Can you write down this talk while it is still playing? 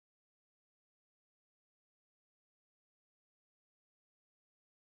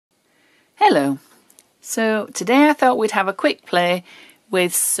Hello. So today I thought we'd have a quick play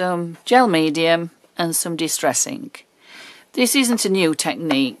with some gel medium and some distress ink. This isn't a new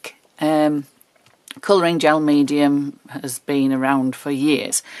technique. Colouring gel medium has been around for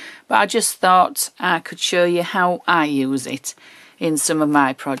years, but I just thought I could show you how I use it in some of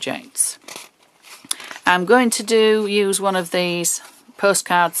my projects. I'm going to use one of these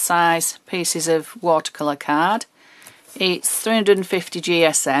postcard size pieces of watercolour card. It's 350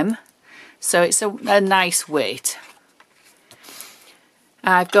 GSM. So it's a nice weight.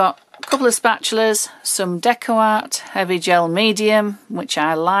 I've got a couple of spatulas, some Deco Art heavy gel medium, which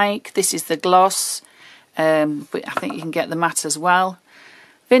I like. This is the gloss, but I think you can get the matte as well.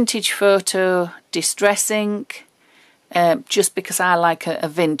 Vintage Photo distress ink, just because I like a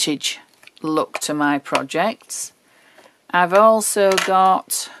vintage look to my projects. I've also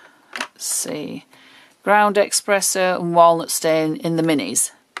got, let's see, ground espresso and walnut stain in the minis,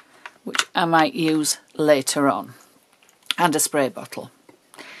 which I might use later on, and a spray bottle.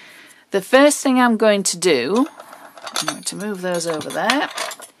 The first thing I'm going to do, I'm going to move those over there,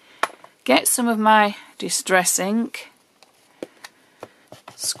 get some of my distress ink,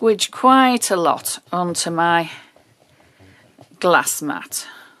 squidge quite a lot onto my glass mat,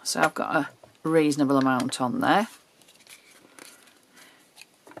 so I've got a reasonable amount on there.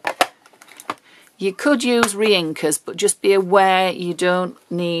 You could use re-inkers, but just be aware you don't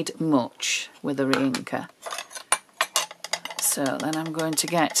need much with a re-inker. So then I'm going to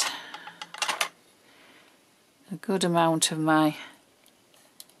get a good amount of my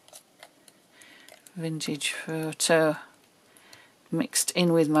Vintage Photo mixed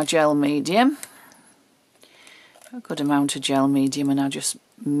in with my gel medium. A good amount of gel medium, and I just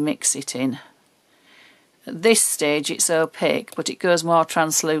mix it in. At this stage it's opaque, but it goes more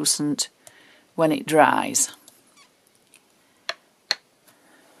translucent when it dries.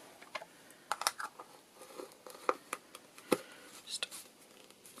 Just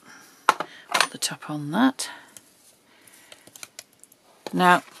put the top on that.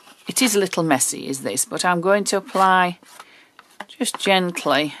 Now it is a little messy, is this, but I'm going to apply just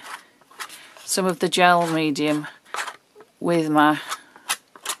gently some of the gel medium with my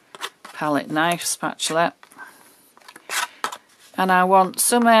palette knife spatula, and I want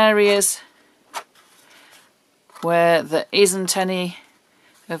some areas where there isn't any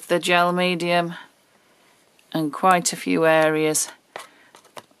of the gel medium and quite a few areas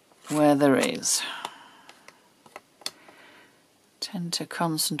where there is. Tend to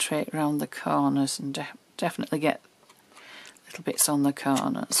concentrate around the corners and definitely get little bits on the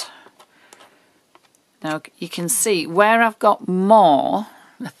corners. Now you can see where I've got more,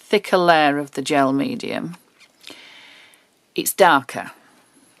 a thicker layer of the gel medium, it's darker.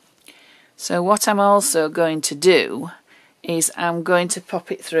 So what I'm also going to do is I'm going to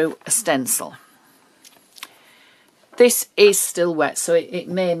pop it through a stencil. This is still wet, so it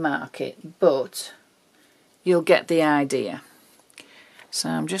may mark it, but you'll get the idea. So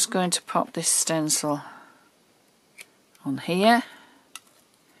I'm just going to pop this stencil on here,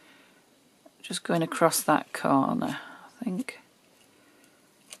 just going across that corner, I think.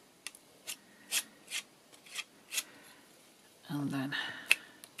 And then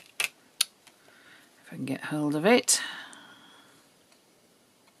if I can get hold of it,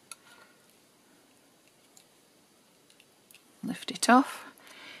 lift it off.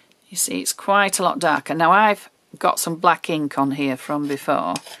 You see it's quite a lot darker. Now I've got some black ink on here from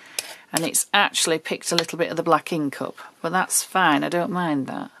before, and it's actually picked a little bit of the black ink up, but that's fine, I don't mind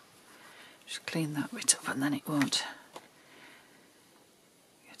that. Just clean that bit up and then it won't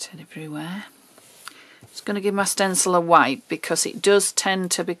get everywhere. Just going to give my stencil a wipe, because it does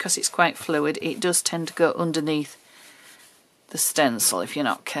tend to, because it's quite fluid, it does tend to go underneath the stencil if you're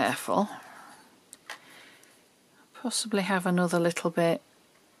not careful. Possibly have another little bit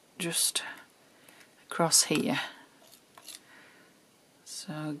just across here.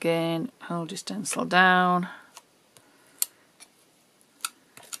 So again, hold your stencil down.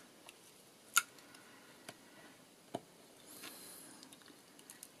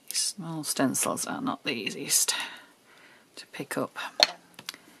 Small stencils are not the easiest to pick up.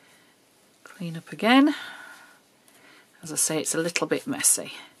 Clean up again. As I say, it's a little bit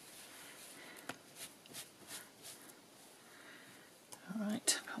messy.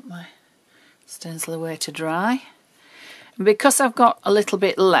 Alright, put my stencil away to dry. And because I've got a little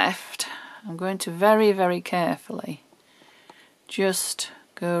bit left, I'm going to very, very carefully just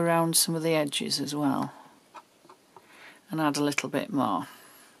go around some of the edges as well and add a little bit more,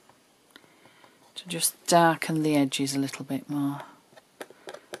 to just darken the edges a little bit more.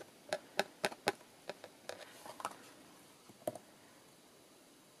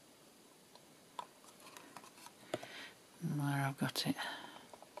 got it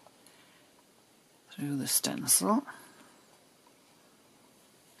through the stencil.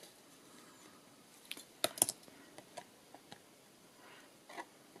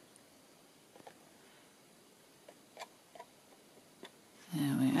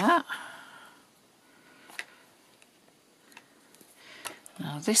 There we are.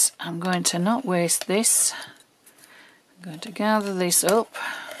 Now this, I'm going to not waste this. I'm going to gather this up.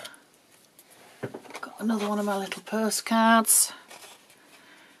 Got another one of my little postcards.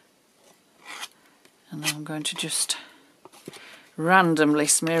 And I'm going to just randomly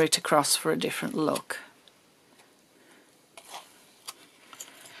smear it across for a different look.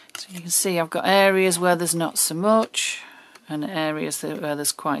 So you can see I've got areas where there's not so much and areas where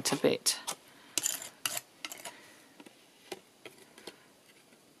there's quite a bit.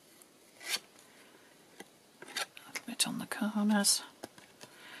 A little bit on the corners.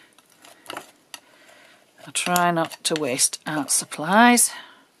 I try not to waste art supplies.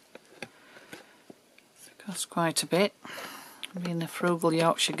 It costs quite a bit. Being a frugal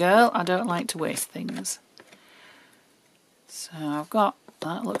Yorkshire girl, I don't like to waste things. So I've got,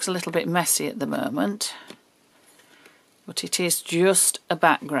 that looks a little bit messy at the moment, but it is just a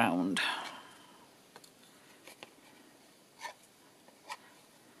background.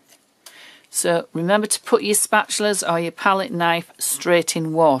 So remember to put your spatulas or your palette knife straight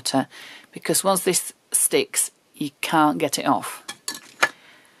in water, because once this sticks you can't get it off.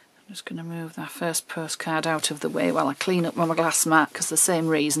 I'm just going to move that first postcard out of the way while I clean up my glass mat, because the same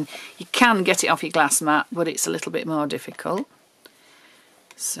reason. You can get it off your glass mat, but it's a little bit more difficult.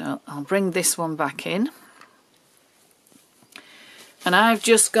 So I'll bring this one back in. And I've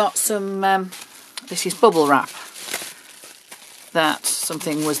just got some, this is bubble wrap that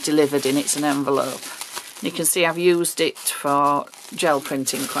something was delivered in. It's an envelope. And you can see I've used it for gel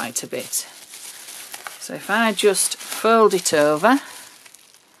printing quite a bit. So if I just fold it over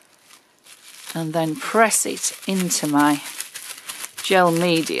and then press it into my gel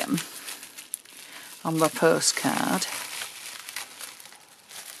medium on my postcard,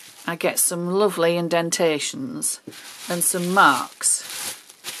 I get some lovely indentations and some marks.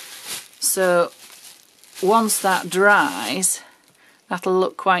 So once that dries, that'll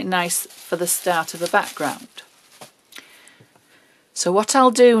look quite nice for the start of a background. So what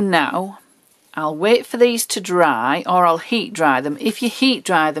I'll do now, I'll wait for these to dry, or I'll heat dry them. If you heat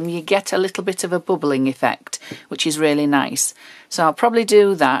dry them, you get a little bit of a bubbling effect, which is really nice. So I'll probably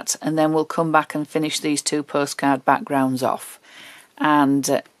do that, and then we'll come back and finish these two postcard backgrounds off.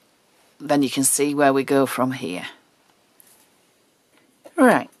 And then you can see where we go from here.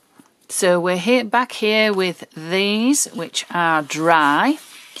 Right, so we're back here with these, which are dry.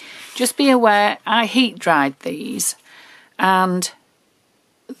 Just be aware, I heat dried these, and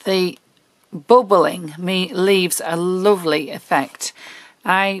the bubbling leaves a lovely effect.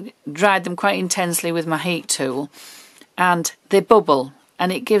 I dried them quite intensely with my heat tool, and they bubble,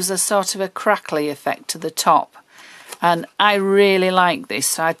 and it gives a sort of a crackly effect to the top. And I really like this,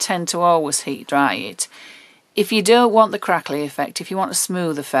 so I tend to always heat dry it. If you don't want the crackly effect, if you want a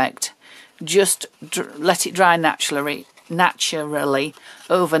smooth effect, just let it dry naturally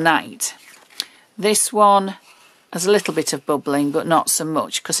overnight. This one has a little bit of bubbling, but not so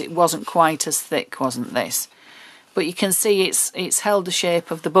much, because it wasn't quite as thick, wasn't this? But you can see it's held the shape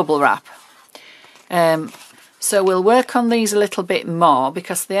of the bubble wrap. So we'll work on these a little bit more,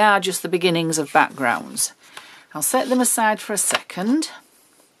 because they are just the beginnings of backgrounds. I'll set them aside for a second,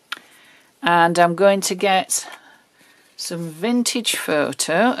 and I'm going to get some vintage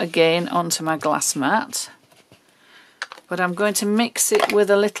photo again onto my glass mat, but I'm going to mix it with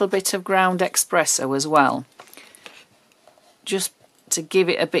a little bit of ground espresso as well, just to give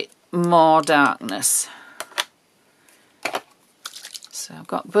it a bit more darkness. So I've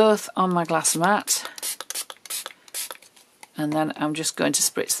got both on my glass mat, and then I'm just going to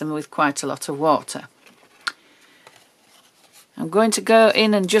spritz them with quite a lot of water. I'm going to go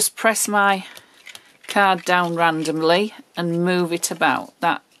in and just press my card down randomly and move it about.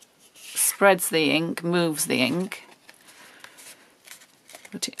 That spreads the ink, moves the ink,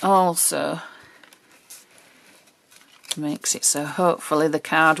 but it also makes it so hopefully the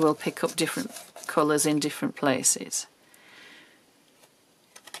card will pick up different colours in different places.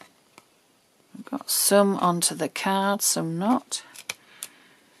 I've got some onto the card, some not.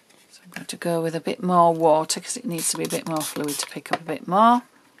 I'm going to go with a bit more water, because it needs to be a bit more fluid to pick up a bit more.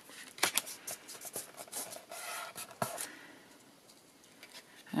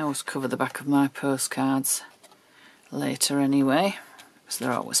 I always cover the back of my postcards later anyway, because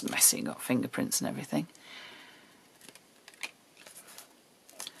they're always messy, got fingerprints and everything.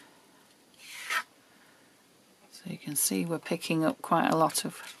 So So you can see we're picking up quite a lot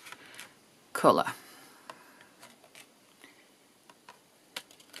of colour.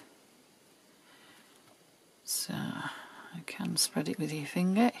 So you can spread it with your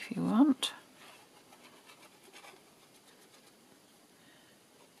finger if you want.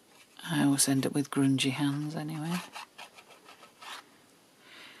 I always end up with grungy hands anyway.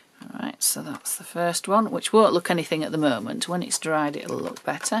 Alright, so that's the first one, which won't look anything at the moment. When it's dried it'll look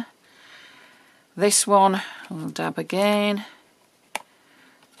better. This one I'll dab again.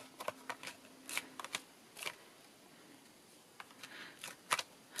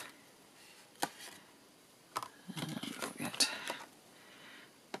 And we'll get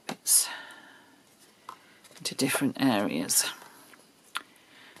bits into different areas.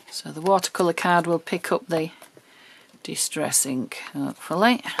 So the watercolour card will pick up the distress ink,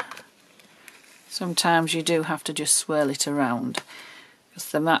 hopefully. Sometimes you do have to just swirl it around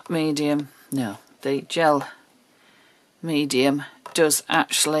because the matte medium, no, the gel medium does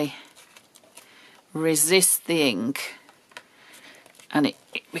actually resist the ink, and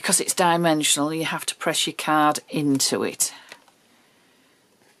because it's dimensional you have to press your card into it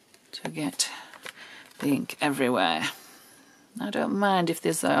to get the ink everywhere. I don't mind if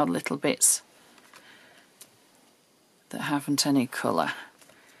there's odd little bits that haven't any colour.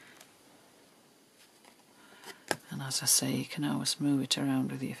 And as I say, you can always move it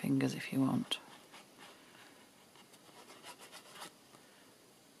around with your fingers if you want.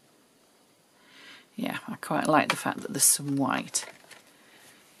 Yeah, I quite like the fact that there's some white.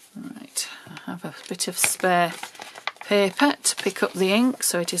 Right, I have a bit of spare paper to pick up the ink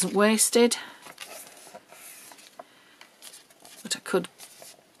so it isn't wasted. But I could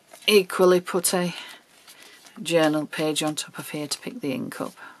equally put a journal page on top of here to pick the ink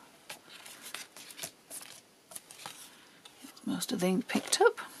up. Most of the ink picked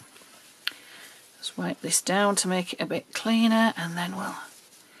up. Just wipe this down to make it a bit cleaner and then we'll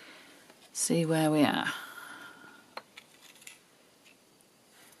see where we are.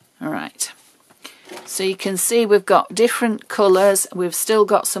 Alright, so you can see we've got different colours, we've still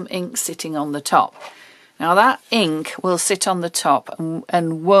got some ink sitting on the top. Now that ink will sit on the top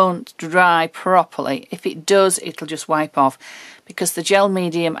and won't dry properly. If it does, it'll just wipe off because the gel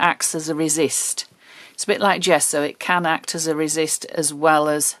medium acts as a resist. It's a bit like gesso, it can act as a resist as well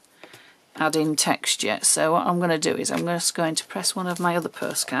as adding texture. So what I'm going to do is I'm just going to press one of my other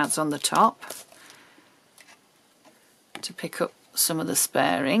postcards on the top to pick up some of the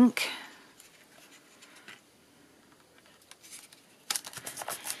spare ink.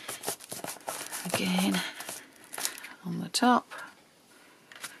 Again on the top.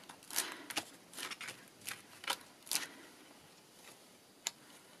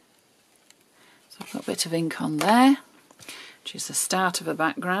 I've got a bit of ink on there, which is the start of a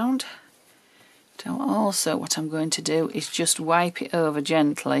background. Now also what I'm going to do is just wipe it over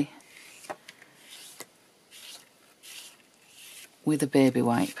gently with a baby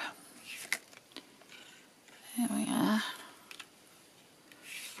wipe. There we are.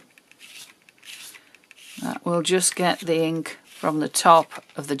 That will just get the ink from the top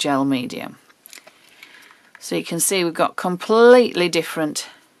of the gel medium. So you can see we've got completely different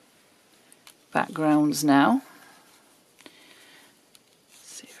backgrounds now.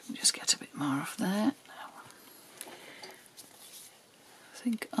 Let's see if I can just get a bit more off there. I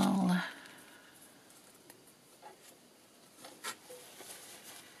think I'll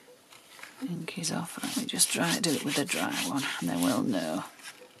ink is off. Let me just do it with a dry one and then we'll know.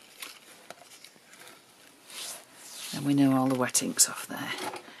 And we know all the wet ink's off there.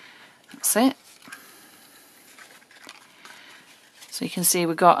 That's it. So you can see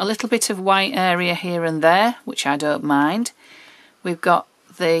we've got a little bit of white area here and there, which I don't mind. We've got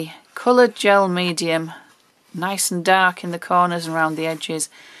the coloured gel medium nice and dark in the corners and around the edges,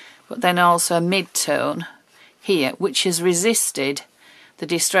 but then also a mid-tone here, which has resisted the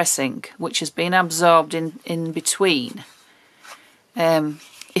distress ink, which has been absorbed in between.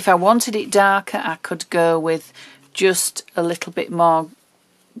 If I wanted it darker, I could go with just a little bit more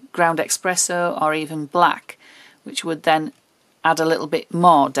ground espresso or even black, which would then add a little bit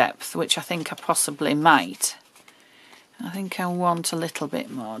more depth, which I think I possibly might. I think I want a little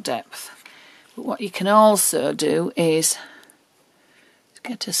bit more depth. But what you can also do is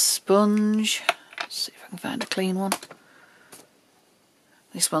get a sponge. Let's see if I can find a clean one.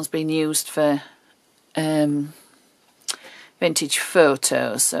 This one's been used for vintage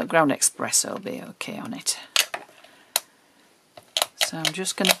photos, so ground espresso will be okay on it. So I'm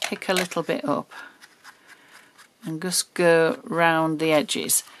just going to pick a little bit up and just go round the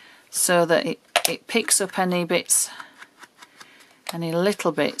edges so that it picks up any bits, any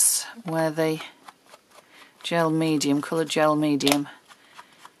little bits where the gel medium, coloured gel medium,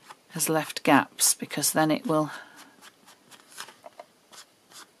 has left gaps, because then it will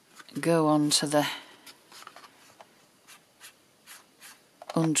go on to the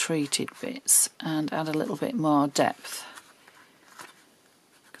untreated bits and add a little bit more depth,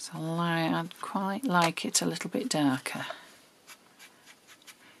 because I'd quite like it a little bit darker.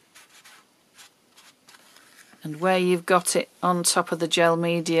 And where you've got it on top of the gel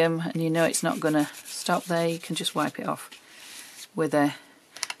medium and you know it's not going to stop there, you can just wipe it off with a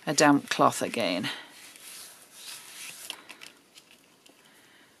damp cloth again.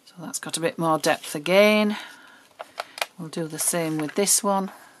 So that's got a bit more depth again. We'll do the same with this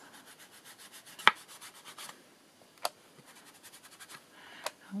one.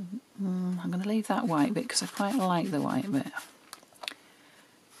 I'm going to leave that white bit because I quite like the white bit.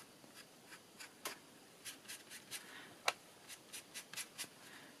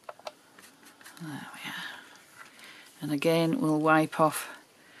 There we are. And again we'll wipe off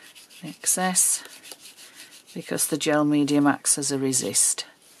the excess because the gel medium acts as a resist.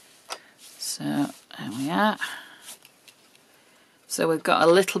 So there we are. So we've got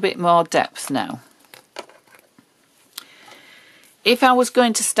a little bit more depth now. If I was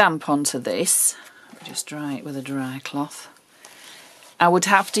going to stamp onto this, I'll just dry it with a dry cloth, I would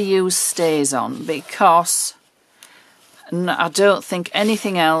have to use StazOn because I don't think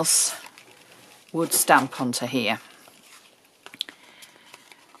anything else would stamp onto here.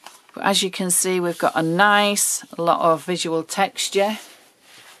 But as you can see, we've got a nice lot of visual texture,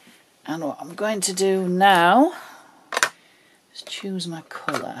 and what I'm going to do now is choose my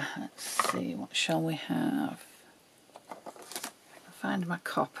colour. Let's see, what shall we have? I'll find my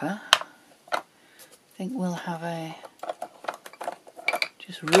copper. I think we'll have a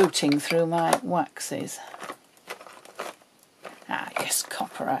just rooting through my waxes. Yes,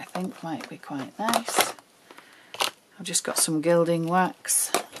 copper I think might be quite nice. I've just got some gilding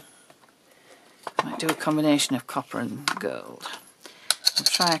wax. Might do a combination of copper and gold. I'll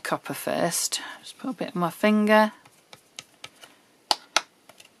try a copper first. Just put a bit on my finger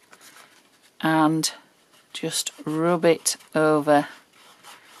and just rub it over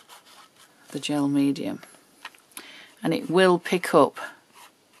the gel medium, and it will pick up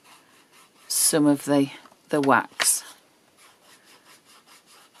some of the wax.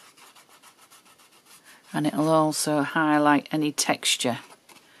 And it'll also highlight any texture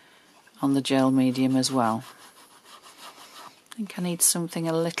on the gel medium as well. I think I need something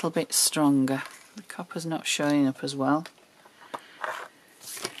a little bit stronger. The copper's not showing up as well.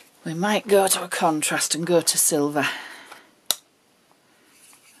 We might go to a contrast and go to silver.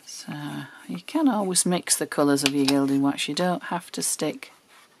 So you can always mix the colours of your gilding wax. You don't have to stick.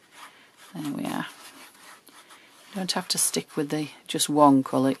 There we are. You don't have to stick with the just one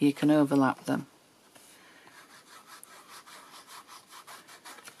colour. You can overlap them.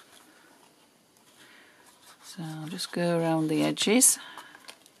 So I'll just go around the edges,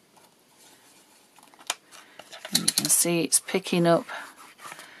 and you can see it's picking up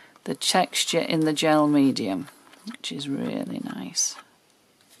the texture in the gel medium, which is really nice.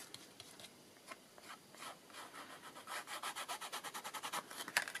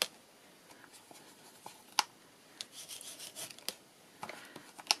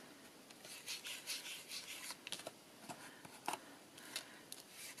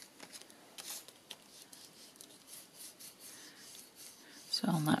 So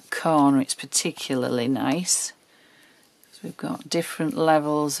on that corner it's particularly nice because we've got different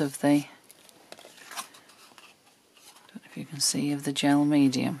levels of the, I don't know if you can see, of the gel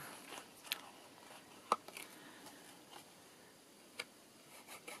medium.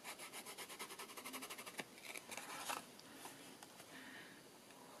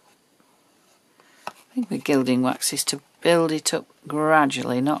 I think with gilding wax is to build it up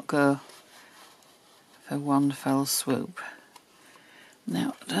gradually, not go for one fell swoop.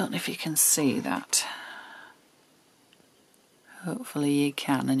 Now, I don't know if you can see that. Hopefully you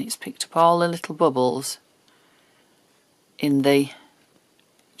can, and it's picked up all the little bubbles in the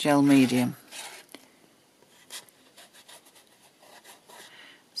gel medium.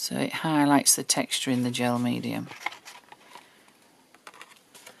 So it highlights the texture in the gel medium.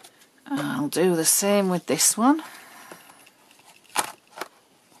 I'll do the same with this one.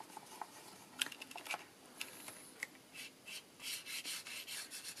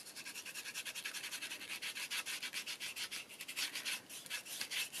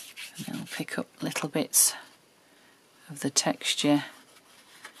 Pick up little bits of the texture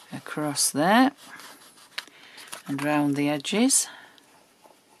across there and round the edges.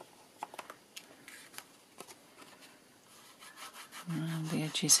 Around the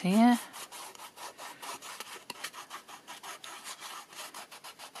edges here.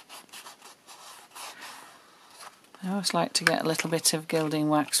 always like to get a little bit of gilding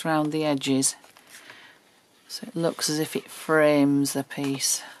wax around the edges so it looks as if it frames the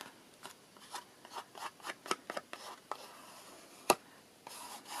piece.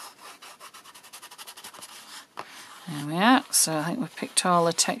 There we are, so I think we've picked all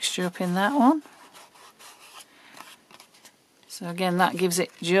the texture up in that one. So again, that gives it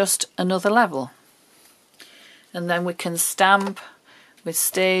just another level. And then we can stamp with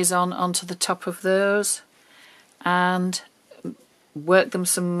stays on onto the top of those and work them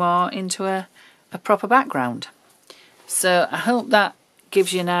some more into a proper background. So I hope that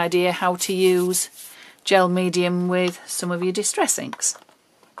gives you an idea how to use gel medium with some of your distress inks.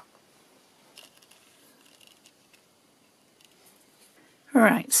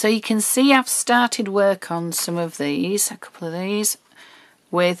 Right, so you can see I've started work on some of these, a couple of these,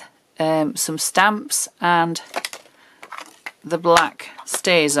 with some stamps and the black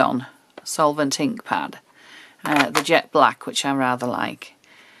stays on solvent ink pad, the jet black, which I rather like.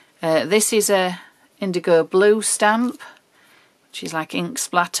 This is a indigo blue stamp, which is like ink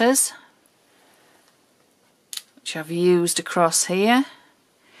splatters, which I've used across here.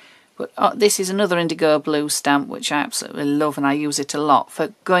 But this is another indigo blue stamp which I absolutely love, and I use it a lot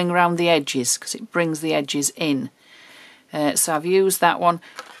for going around the edges because it brings the edges in. So I've used that one.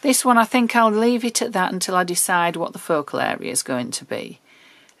 This one I think I'll leave it at that until I decide what the focal area is going to be.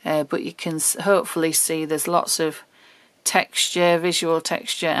 But you can hopefully see there's lots of texture, visual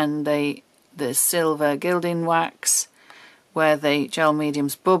texture, and the silver gilding wax where the gel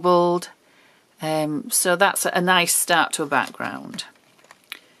medium's bubbled. So that's a nice start to a background.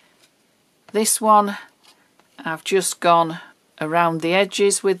 This one I've just gone around the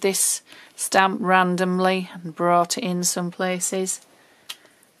edges with this stamp randomly and brought it in some places.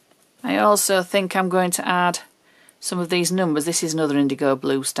 I also think I'm going to add some of these numbers. This is another indigo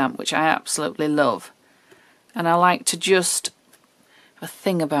blue stamp which I absolutely love, and I like to just have a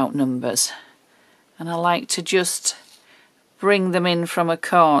thing about numbers, and I like to just bring them in from a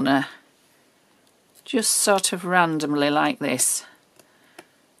corner, just sort of randomly like this.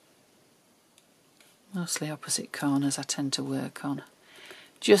 Mostly opposite corners I tend to work on,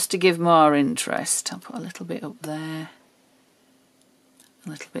 just to give more interest. I'll put a little bit up there, a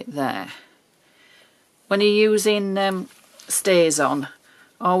little bit there. When you're using stays on,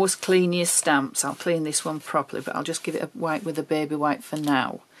 always clean your stamps. I'll clean this one properly, but I'll just give it a wipe with a baby wipe for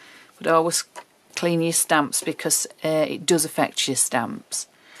now. But always clean your stamps because it does affect your stamps.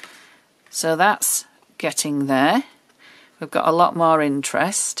 So that's getting there. We've got a lot more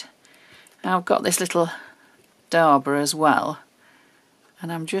interest. I've got this little dauber as well,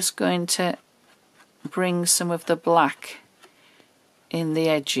 and I'm just going to bring some of the black in the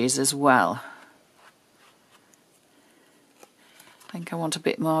edges as well. I think I want a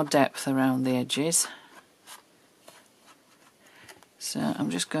bit more depth around the edges, so I'm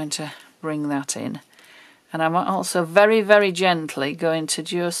just going to bring that in, and I'm also very, very gently going to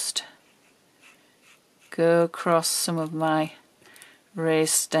just go across some of my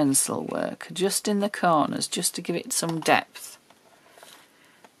raised stencil work just in the corners, just to give it some depth.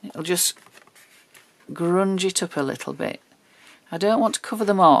 It'll just grunge it up a little bit. I don't want to cover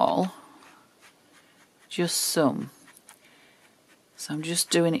them all, just some. So I'm just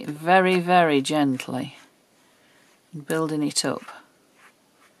doing it very, very gently and building it up.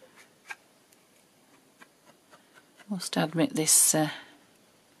 Must admit this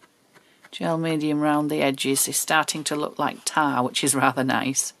gel medium round the edges is starting to look like tar, which is rather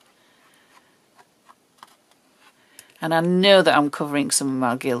nice. And I know that I'm covering some of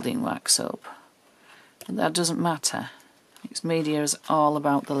my gilding wax up, but that doesn't matter. Mixed media is all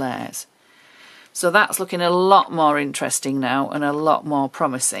about the layers. So that's looking a lot more interesting now and a lot more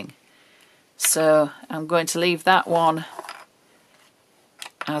promising. So I'm going to leave that one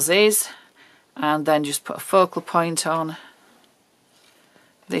as is and then just put a focal point on.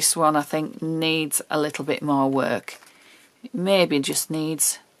 This one I think needs a little bit more work. It maybe just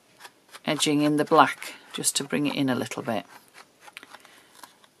needs edging in the black just to bring it in a little bit.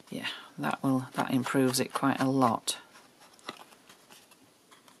 Yeah, that improves it quite a lot.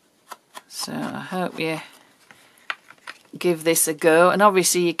 So I hope you give this a go, and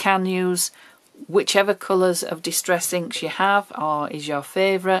obviously you can use whichever colours of distress inks you have or is your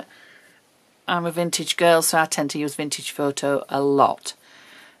favourite. I'm a vintage girl, so I tend to use vintage photo a lot.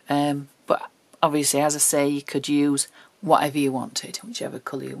 But obviously, as I say, you could use whatever you wanted, whichever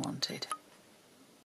colour you wanted.